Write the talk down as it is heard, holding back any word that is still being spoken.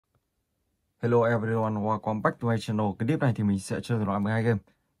Hello everyone, welcome back to my channel. Cái clip này thì mình sẽ chơi loại 12 game.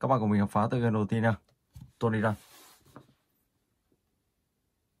 Các bạn cùng mình khám phá tới game đầu tiên nha. Tony ra.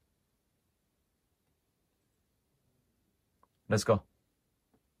 Let's go.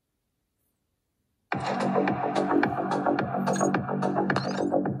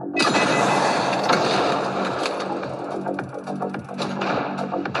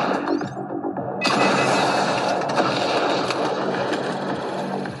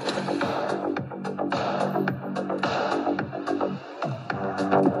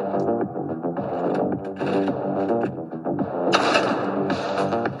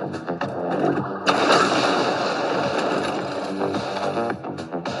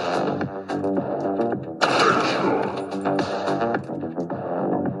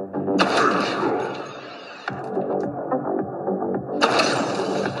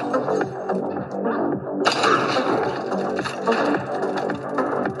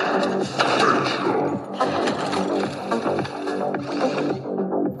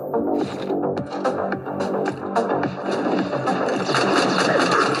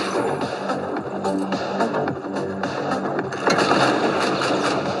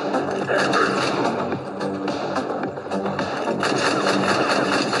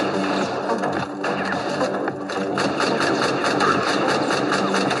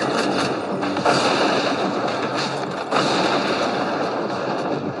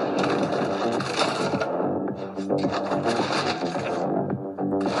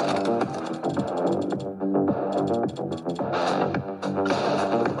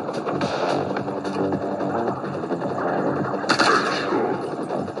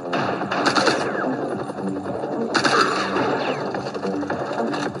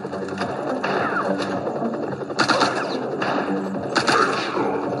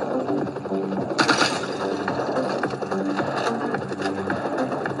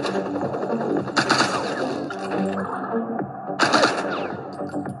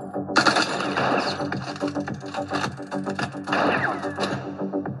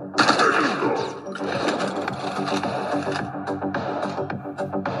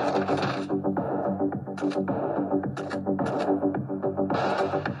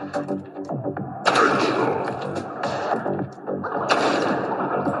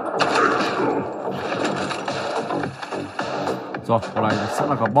 Rồi, còn này sẽ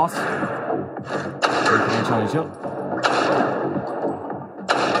là gặp boss. Đây thì em này trước.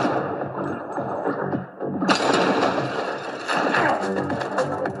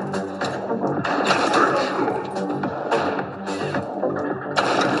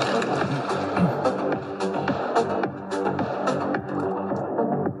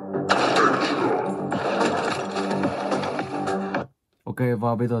 Ok,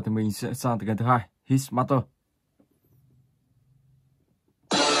 và bây giờ thì mình sẽ sang từ game thứ hai, Hitmasters.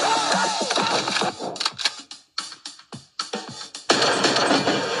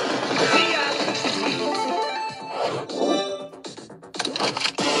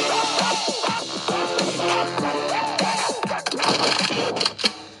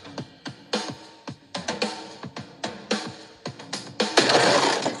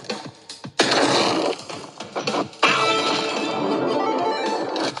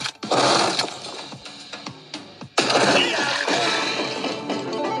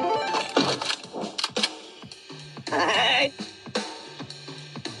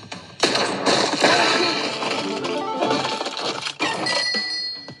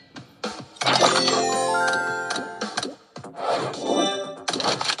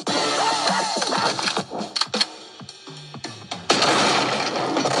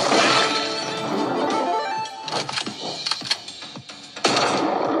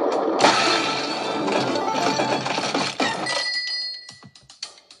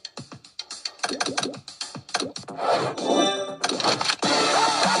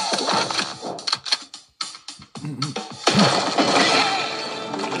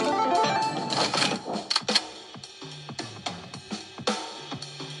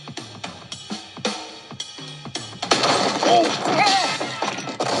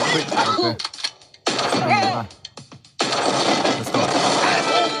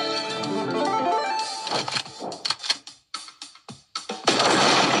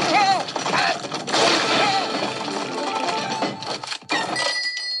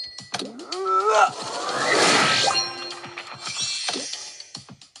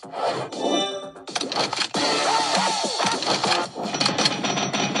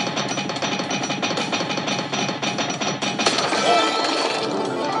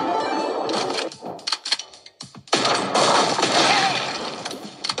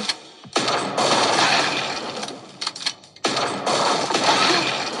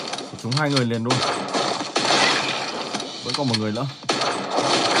 Chúng 2 người liền luôn. Vẫn còn một người nữa.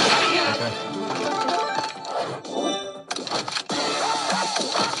 Ok.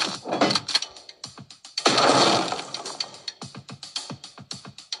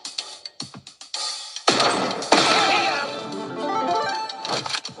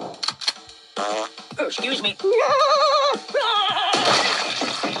 Excuse me.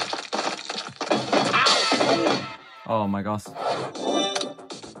 Oh my god.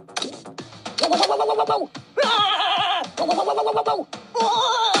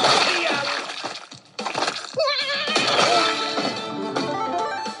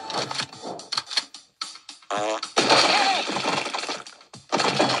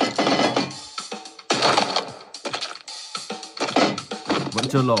 Vẫn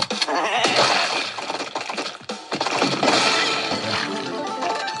chưa lộ.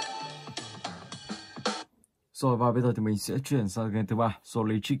 Rồi và bây giờ thì mình sẽ chuyển sang game thứ 3,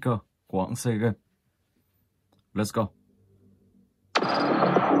 Solid Trigger của hãng C Game. Let's go.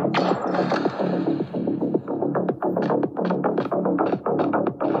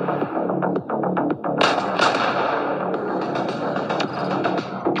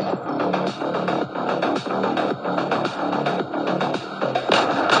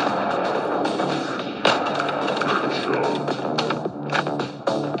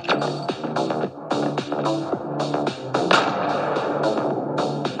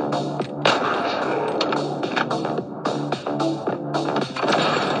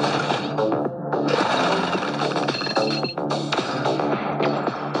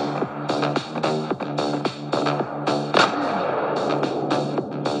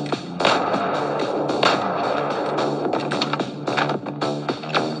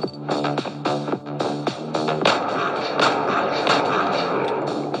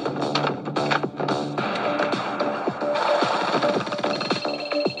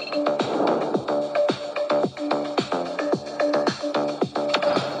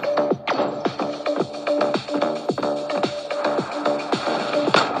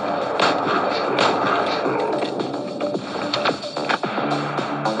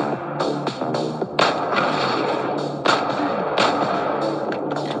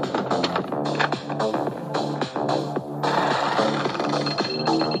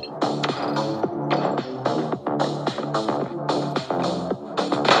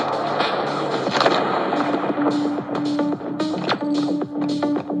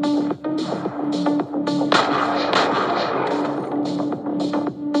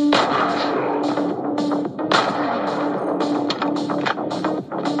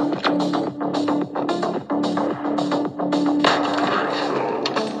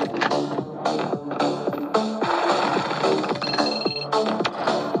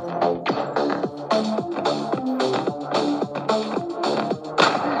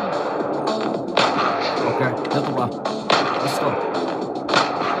 Tiếp tục nào. Let's go.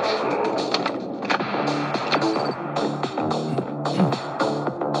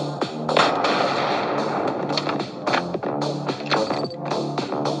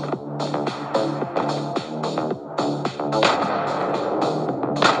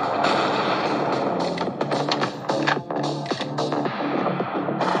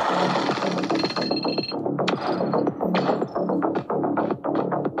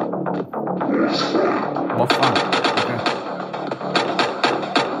 Bóp vào. Okay.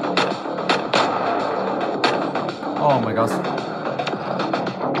 Oh my god.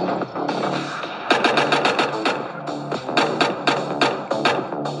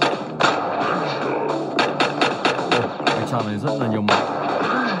 Cái trò này rất là nhiều màu.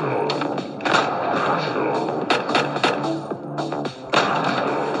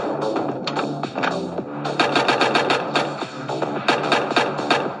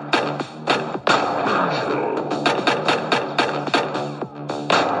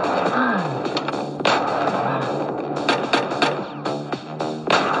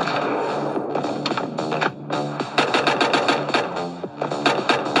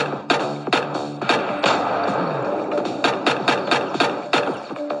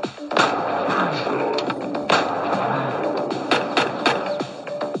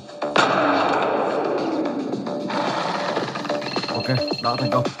 Ok, đã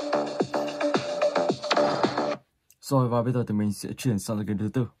thành công. Rồi và bây giờ thì mình sẽ chuyển sang game thứ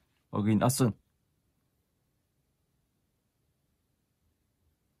tư, Origin Action.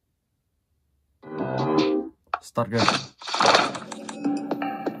 Start game.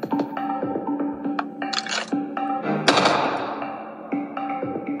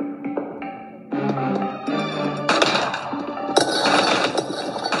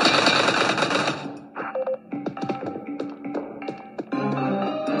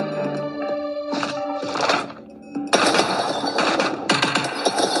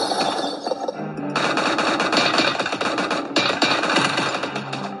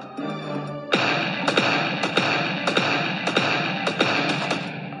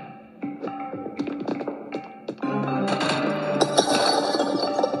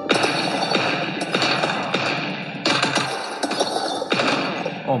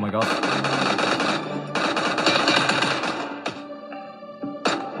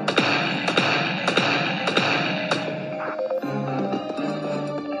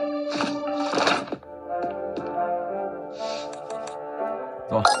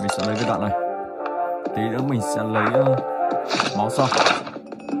 đoạn này. Tí nữa mình sẽ lấy máu sau.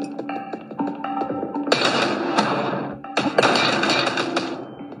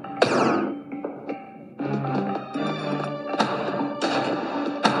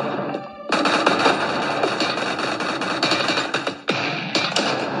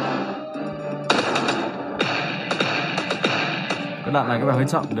 Cái đạn này các bạn hơi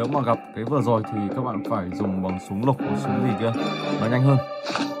chậm, nếu mà gặp cái vừa rồi thì các bạn phải dùng bằng súng lục hoặc súng gì kia nó nhanh hơn.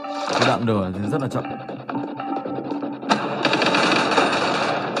 Cái đạn lửa thì rất là chậm.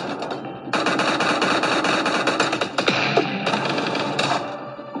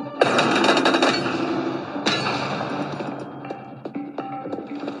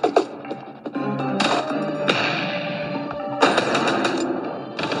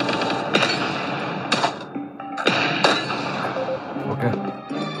 Ok,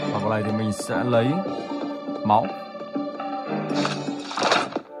 và vào này thì mình sẽ lấy máu.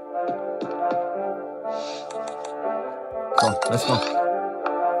 Rồi, let's go.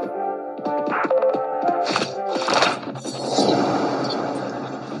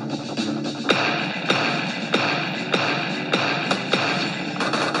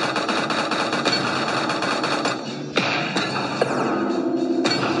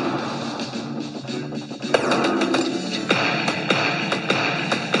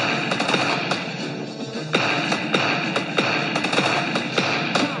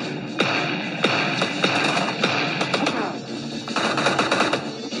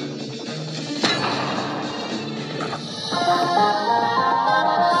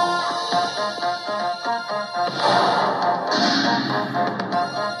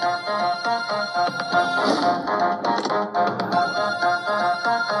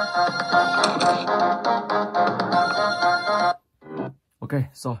 Ok,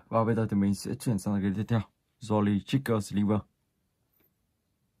 rồi, và bây giờ thì mình sẽ chuyển sang cái tiếp theo, Jolly Chicken Sliver.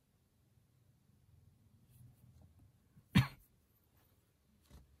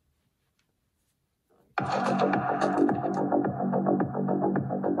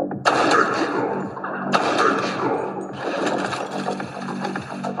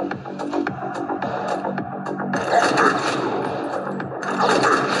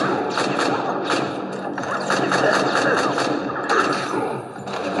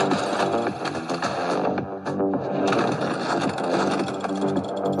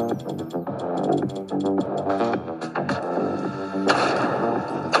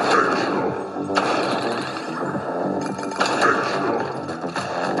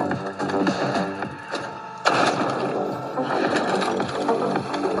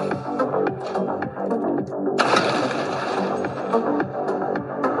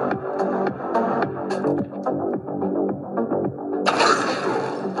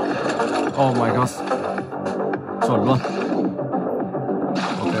 Oh my gosh, chuẩn luôn.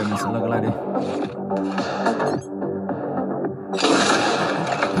 Ok, mình sẽ lên cái này đi.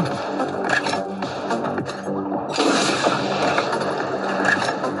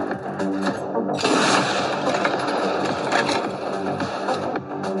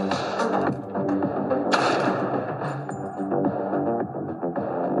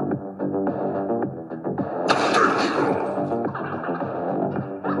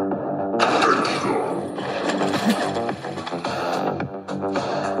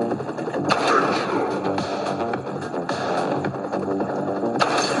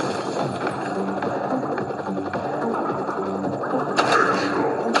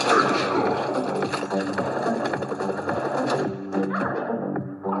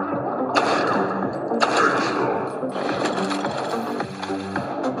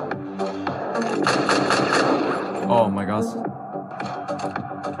 Oh my gosh.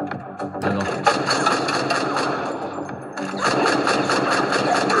 Đây rồi.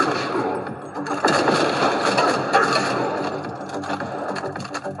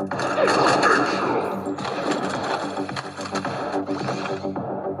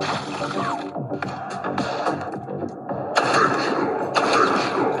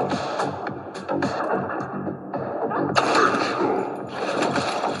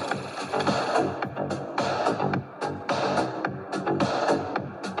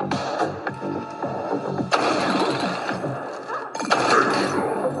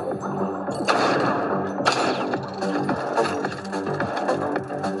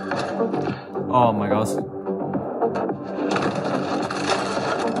 Oh my gosh.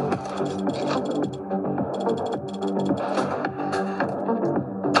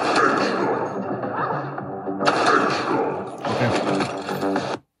 Ok.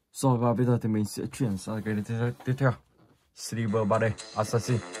 Rồi và bây giờ thì mình sẽ chuyển sang cái tiếp theo. Sleeper 3D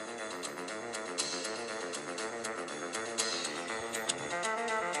Assassin.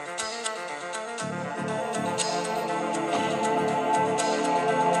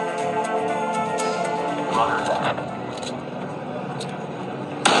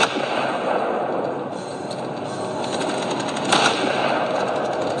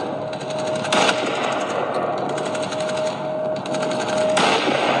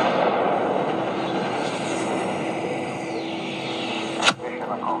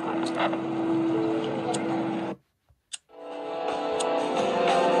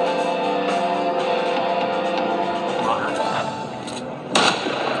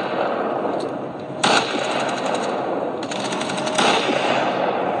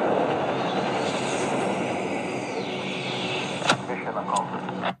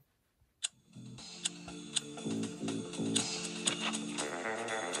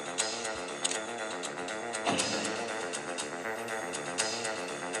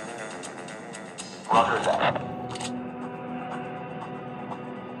 Roger that.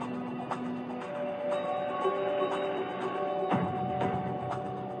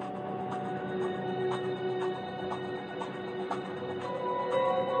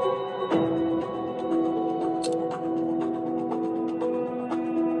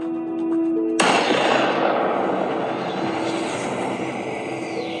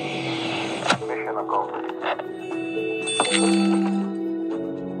 Mission accomplished.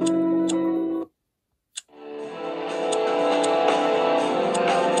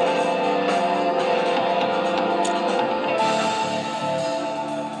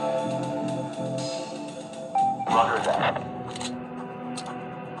 Roger that.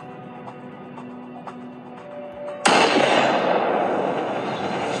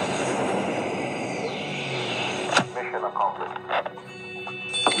 Mission accomplished.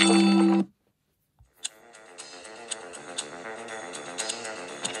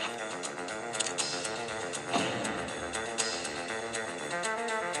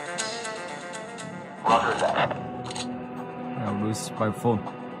 Roger that. I'll lose by phone.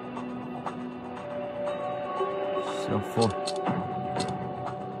 Cell phone.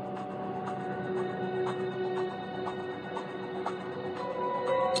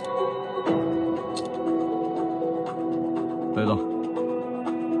 Đây rồi.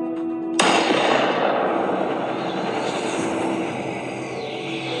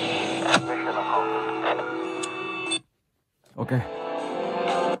 Mission accomplished. Ok.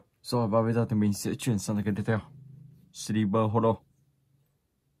 Rồi và bây giờ thì mình sẽ chuyển sang cái tiếp theo. Sleeper Holo.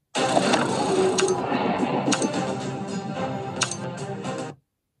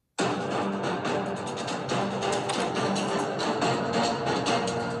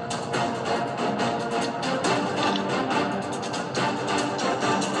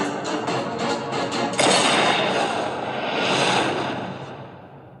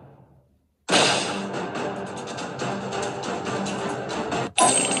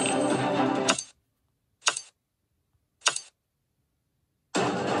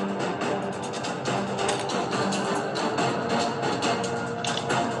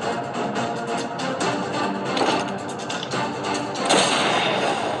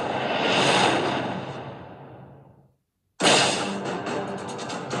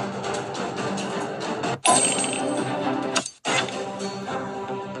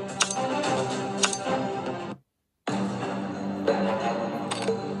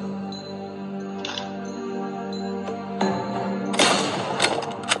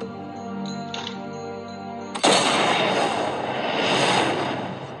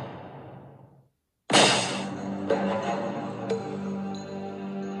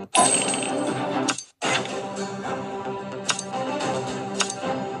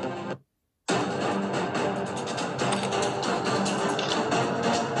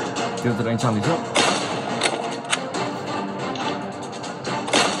 Tiếp tục đánh trong thì trước.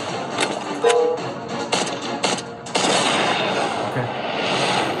 Ok.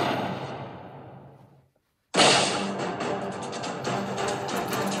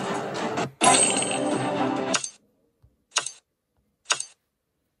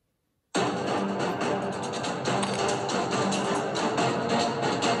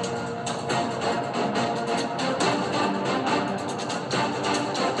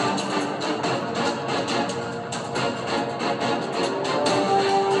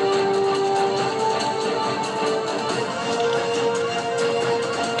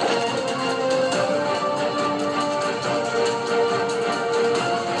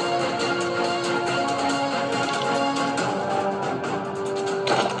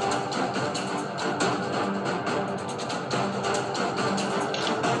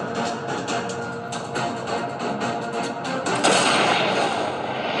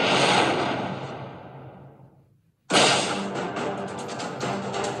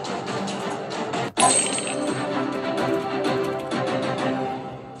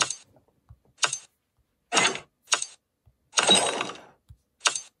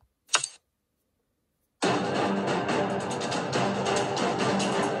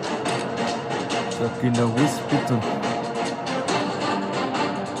 Killer Whisper.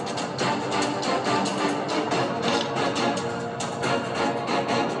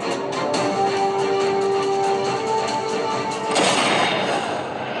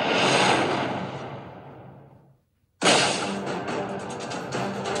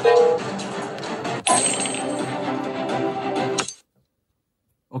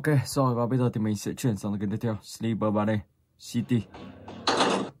 Ok, rồi và bây giờ thì mình sẽ chuyển sang cái tiếp theo, Sleeper 3D City.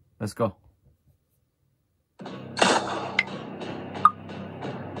 Let's go.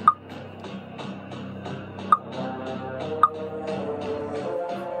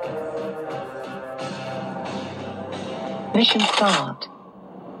 Mission start.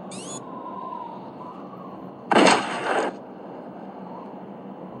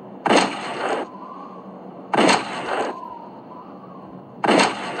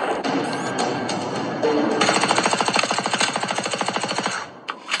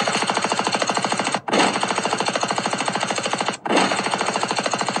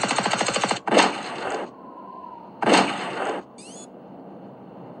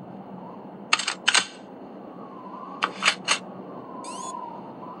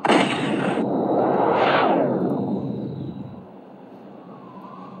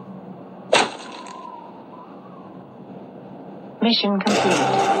 Mission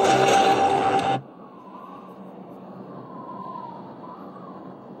complete.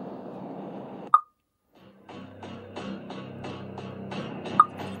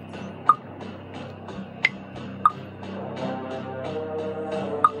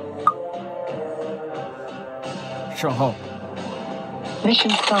 Short hole.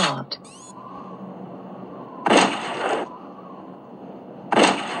 Mission start.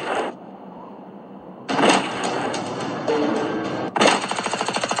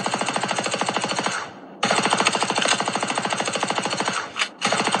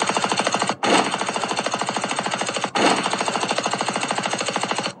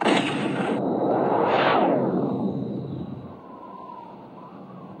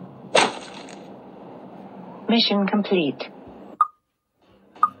 Mission complete.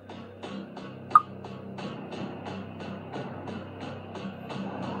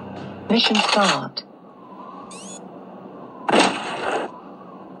 Mission start.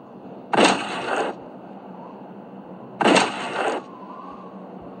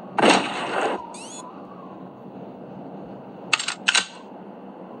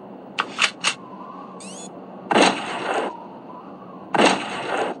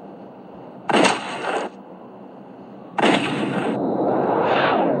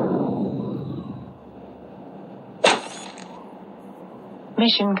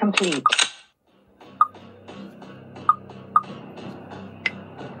 Mission complete.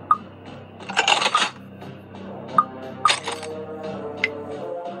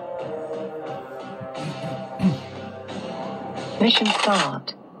 Mission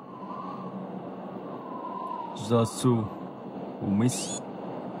start. The Su who miss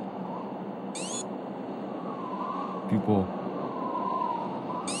people.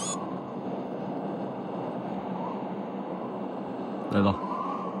 Đây rồi.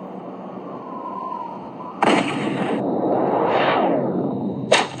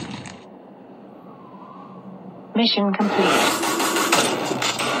 Mission complete.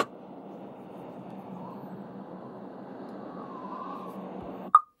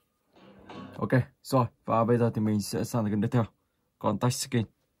 Ok, rồi và bây giờ thì mình sẽ sang cái tiếp theo, Contact Skin.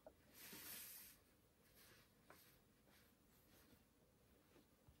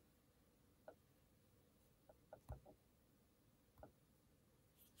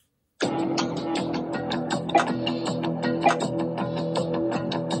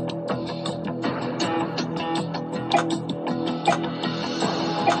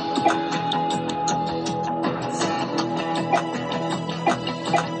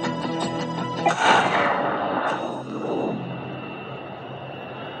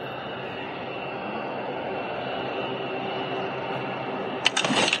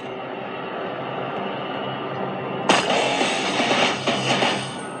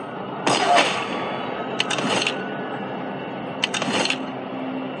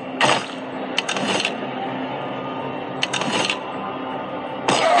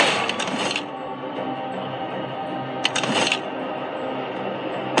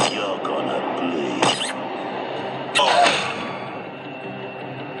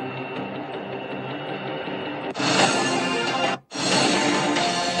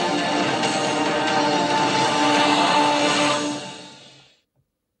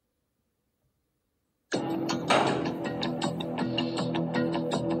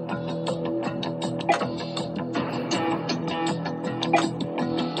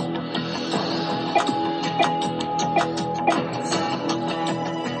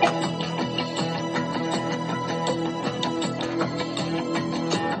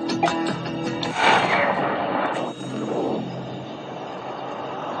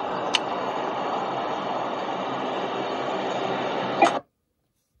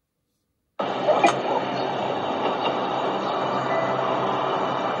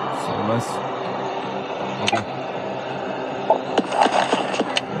 Nice. Ok.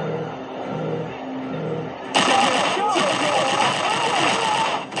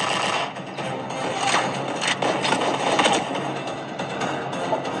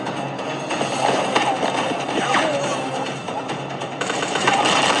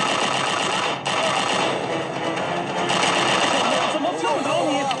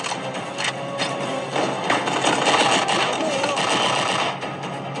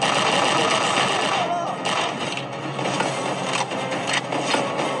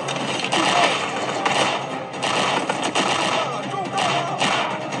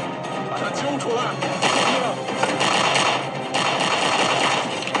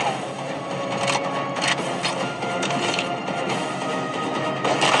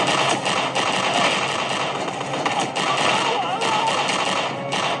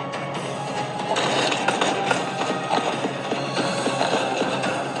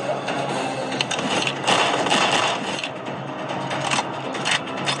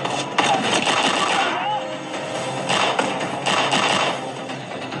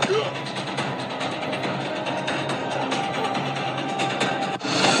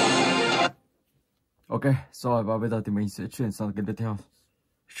 Ok, rồi và bây giờ thì mình sẽ chuyển sang cái tiếp theo.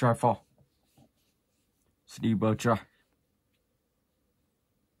 Try 4. Sleeper try.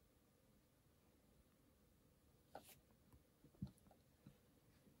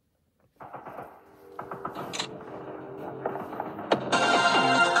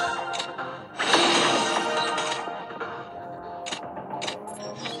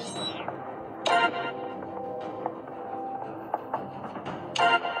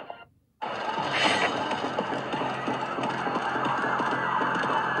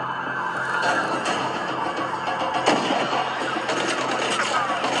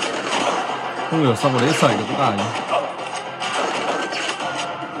 Không hiểu sao vào đấy xảy được tất cả nhỉ?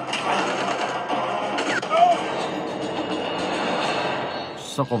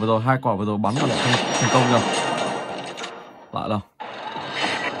 Sao quả vừa rồi, 2 quả vừa rồi bắn mà lại không thành công nhỉ? Lạ đâu.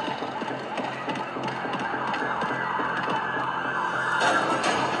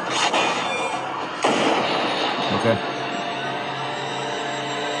 Ok.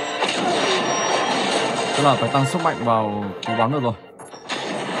 Tức là phải tăng sức mạnh vào cú bắn được rồi.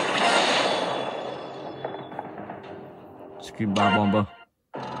 Skin 3 bomber.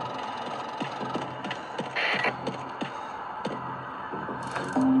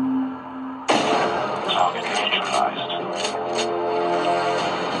 Target neutralized.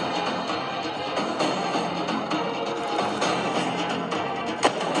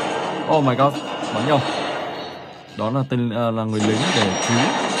 Oh my god, bắn nhau. Đó là tên là người lính để cứu.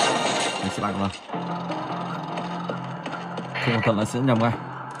 Mình sẽ lại vào. Không cẩn thận là sẽ nhầm ngay.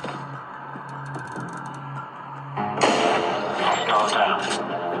 Hostile down.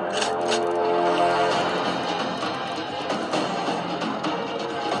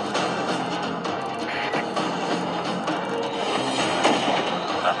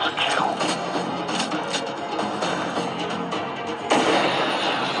 That's a kill.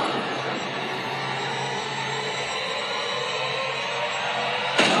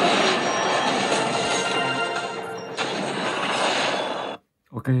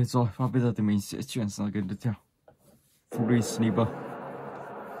 Ok rồi, và bây giờ thì mình sẽ chuyển sang cái tiếp theo. Fury Sniper.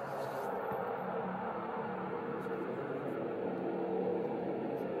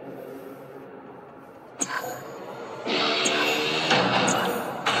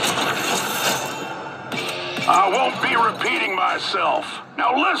 I won't be repeating myself.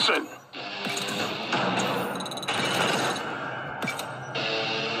 Now listen.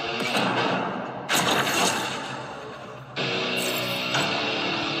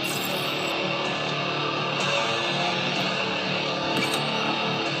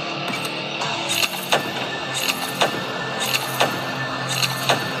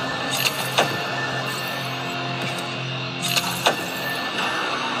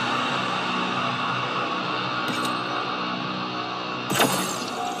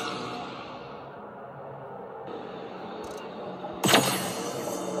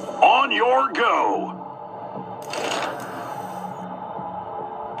 On your go.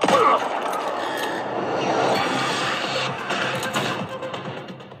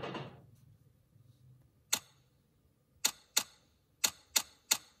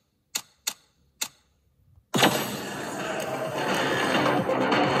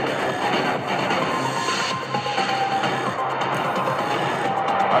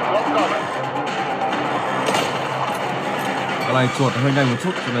 Cái này chuột hơi nhanh một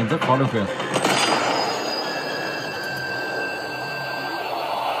chút cho nên rất khó điều khiển.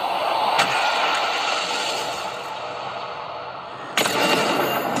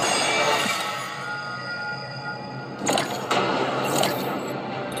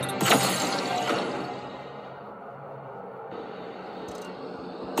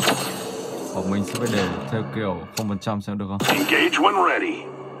 Hoặc mình sẽ phải để theo kiểu 0% xem được không? Engage when ready.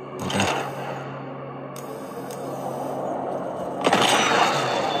 Ok.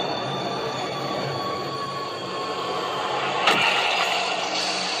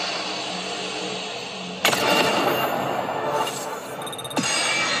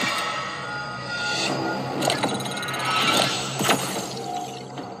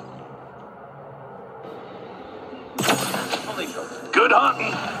 Good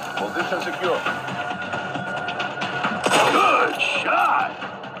hunting. Position secure. Good shot.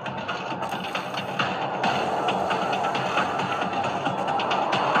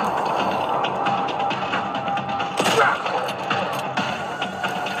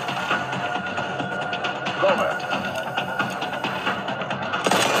 Cover.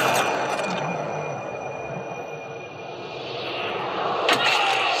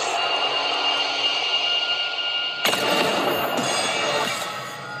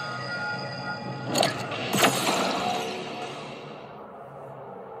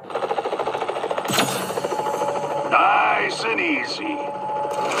 Nice and easy.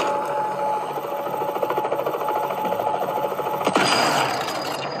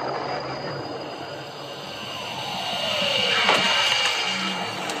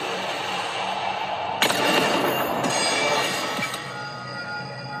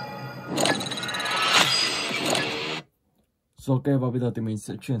 Rồi ok, và bây giờ thì mình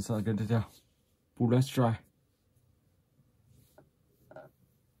sẽ chuyển sang game tiếp theo. Bullet Strike.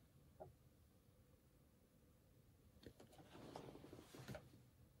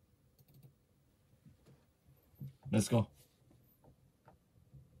 Let's go.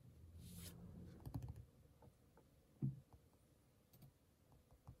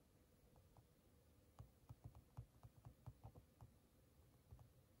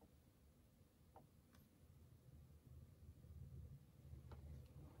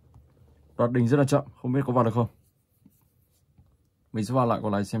 Đoạt đỉnh rất là chậm, không biết có vào được không. Mình sẽ vào lại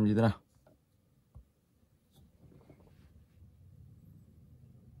còn lại xem như thế nào.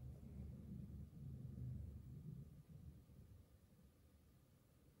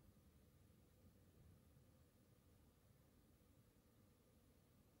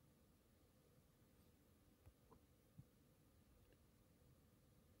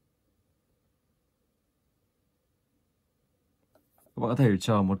 Các bạn có thể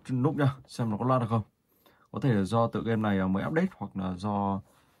chờ một lúc nhá, xem nó có load được không. Có thể là do tự game này mới update, hoặc là do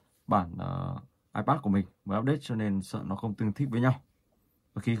bản iPad của mình mới update cho nên sợ nó không tương thích với nhau.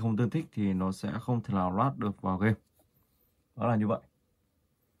 Và khi không tương thích thì nó sẽ không thể nào load được vào game. Đó là như vậy.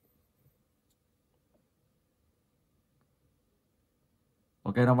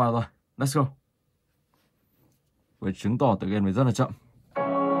 Ok, đang vào rồi. Let's go. Vậy chứng tỏ tự game này rất là chậm.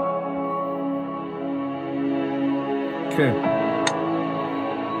 Ok.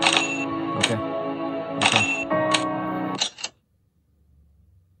 Ok. Ok.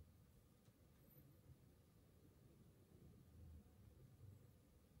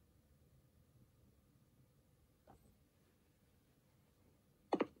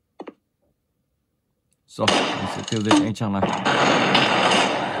 Rồi, mình sẽ tiêu diệt anh chàng này.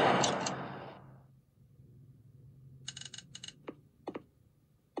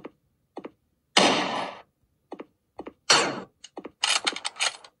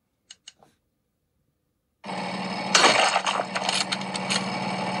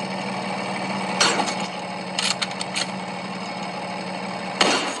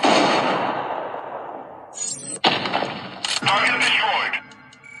 Target destroyed.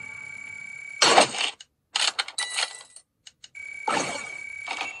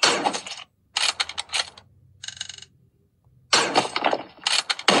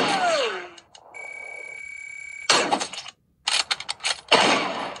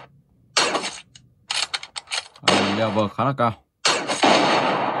 Level khá là cao.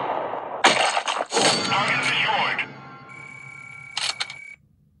 Target destroyed.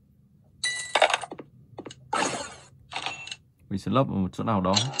 Mình sẽ lấp ở một chỗ nào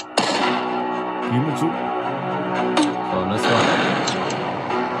đó kín một chút. Rồi, let's go.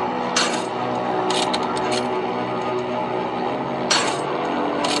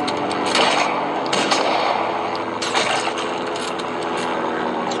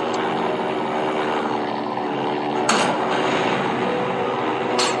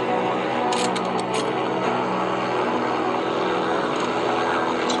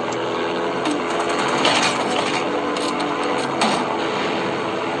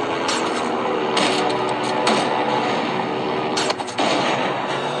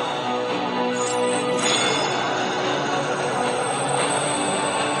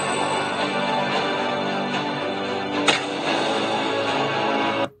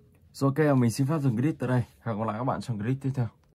 Rồi ok, mình xin phép dừng clip tại đây. Hẹn gặp lại các bạn trong clip tiếp theo.